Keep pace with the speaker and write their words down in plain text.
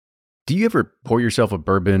Do you ever pour yourself a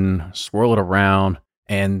bourbon, swirl it around,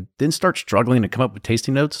 and then start struggling to come up with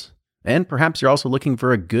tasting notes? And perhaps you're also looking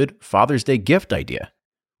for a good Father's Day gift idea.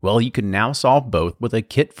 Well, you can now solve both with a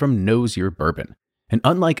kit from Knows Your Bourbon. And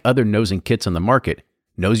unlike other nosing kits on the market,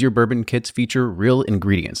 Knows Your Bourbon kits feature real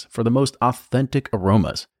ingredients for the most authentic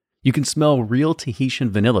aromas. You can smell real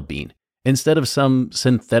Tahitian vanilla bean instead of some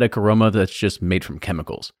synthetic aroma that's just made from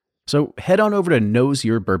chemicals. So head on over to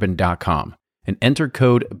knowsyourbourbon.com and enter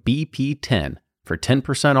code BP10 for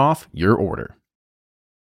 10% off your order.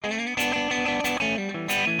 Hey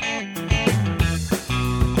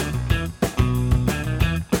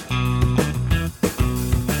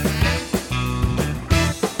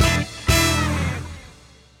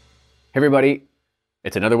everybody,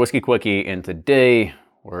 it's another Whiskey Quickie, and today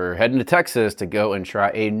we're heading to Texas to go and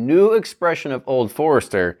try a new expression of Old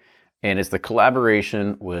Forester, and it's the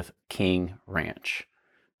collaboration with King Ranch.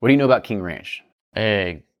 What do you know about King Ranch?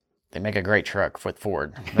 Hey, they make a great truck with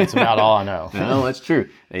Ford. That's about all I know. No, that's true.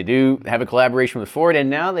 They do have a collaboration with Ford, and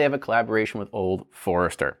now they have a collaboration with Old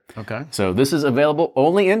Forester. Okay. So this is available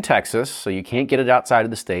only in Texas, so you can't get it outside of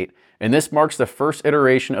the state. And this marks the first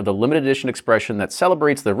iteration of the limited edition expression that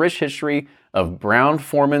celebrates the rich history of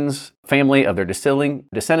Brown-Forman's family, of their distilling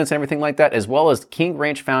descendants and everything like that, as well as King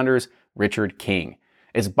Ranch founders Richard King.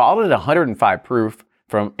 It's bottled at 105 proof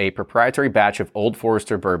from a proprietary batch of Old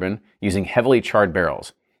Forester bourbon using heavily charred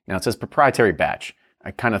barrels. Now it says proprietary batch.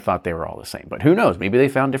 I kind of thought they were all the same, but who knows? Maybe they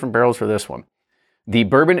found different barrels for this one. The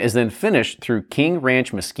bourbon is then finished through King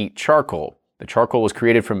Ranch mesquite charcoal. The charcoal was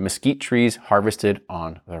created from mesquite trees harvested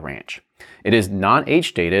on the ranch. It is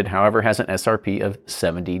non-age dated, however, has an SRP of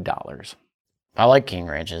 $70. I like King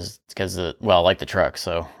Ranches because, I like the truck.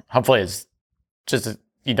 So hopefully it's just,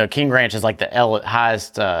 King Ranch is like the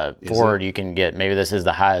highest Ford you can get. Maybe this is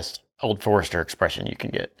the highest Old Forester expression you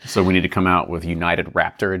can get. So we need to come out with United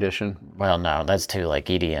Raptor Edition? Well, no, that's too like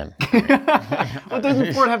EDM. Well,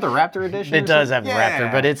 doesn't Ford have the Raptor Edition? It does have the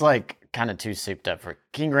Raptor, but it's like kind of too souped up for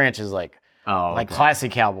King Ranch is like, classy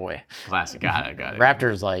cowboy. Classic, got it.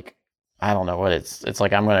 Raptor's like, I don't know what it's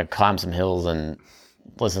like I'm going to climb some hills and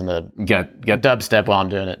listen to get dubstep while I'm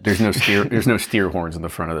doing it. There's no steer horns in the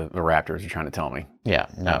front of the Raptors, you're trying to tell me. Yeah,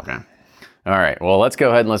 no. Okay. All right, well, let's go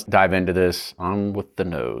ahead and let's dive into this on with the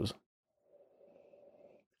nose.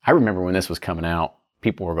 I remember when this was coming out,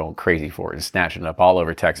 people were going crazy for it and snatching it up all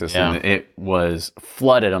over Texas. Yeah. And it was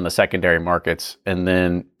flooded on the secondary markets. And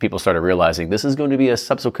then people started realizing this is going to be a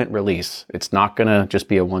subsequent release. It's not going to just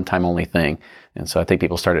be a one-time only thing. And so I think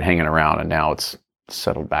people started hanging around, and now it's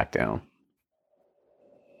settled back down.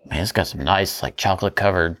 Man, it's got some nice, like,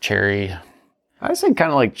 chocolate-covered cherry. I say kind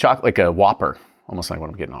of like chocolate, like a Whopper, almost like what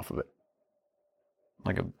I'm getting off of it.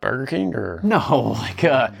 Like a Burger King, or no,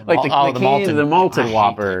 the malted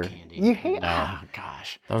Whopper. You hate? Oh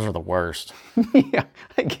gosh, those are the worst. Yeah,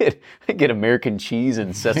 I get American cheese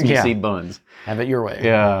and sesame seed buns. Have it your way.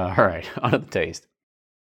 Yeah. All right, on to the taste.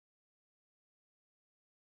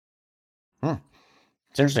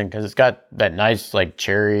 It's interesting because it's got that nice like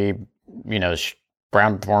cherry,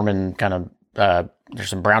 Brown-Forman kind of. There's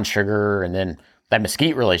some brown sugar, and then that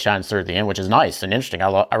mesquite really shines through at the end, which is nice and interesting.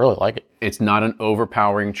 I really like it. It's not an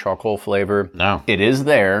overpowering charcoal flavor. No. It is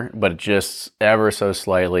there, but just ever so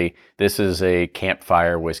slightly. This is a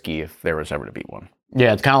campfire whiskey if there was ever to be one.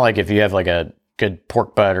 Yeah, it's kind of like if you have like a good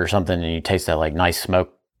pork butt or something and you taste that like nice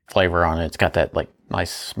smoke flavor on it. It's got that like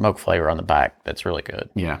nice smoke flavor on the back. That's really good.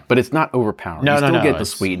 Yeah, but it's not overpowering. You still get the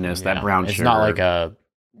sweetness, that brown sugar. It's not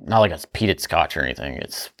like a peated scotch or anything.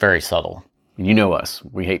 It's very subtle. You know us.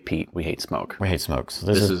 We hate peat. We hate smoke. We hate smoke. So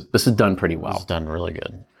this is done pretty well. It's done really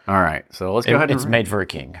good. All right. So let's go ahead. It's made for a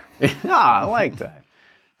king. I like that.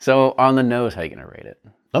 So on the nose, how are you going to rate it?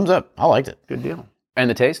 Thumbs up. I liked it. Good deal. And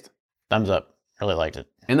the taste? Thumbs up. Really liked it.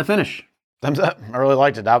 And the finish? Thumbs up. I really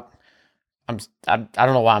liked it. I don't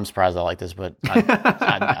know why I'm surprised I like this, but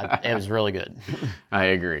it was really good. I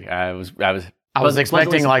agree. I was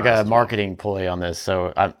expecting like a marketing ploy on this,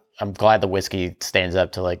 so I'm glad the whiskey stands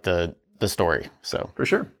up to like the story. So for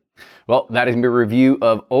sure. Well, that is going to be a review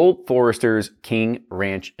of Old Forester's King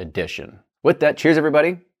Ranch Edition. With that, cheers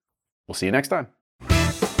everybody. We'll see you next time.